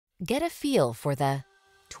Get a feel for the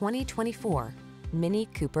 2024 MINI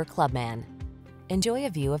Cooper Clubman. Enjoy a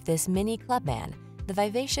view of this MINI Clubman, the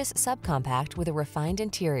vivacious subcompact with a refined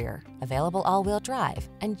interior, available all-wheel drive,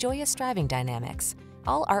 and joyous driving dynamics,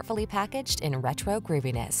 all artfully packaged in retro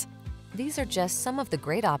grooviness. These are just some of the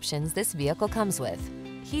great options this vehicle comes with: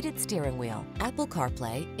 heated steering wheel, Apple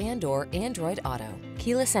CarPlay and/or Android Auto,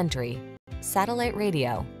 keyless entry, satellite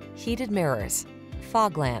radio, heated mirrors,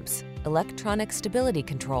 fog lamps, electronic stability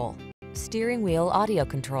control, steering wheel audio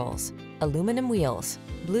controls, aluminum wheels,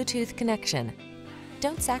 Bluetooth connection.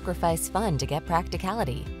 Don't sacrifice fun to get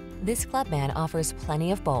practicality. This Clubman offers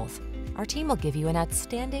plenty of both. Our team will give you an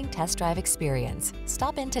outstanding test drive experience.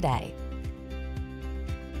 Stop in today.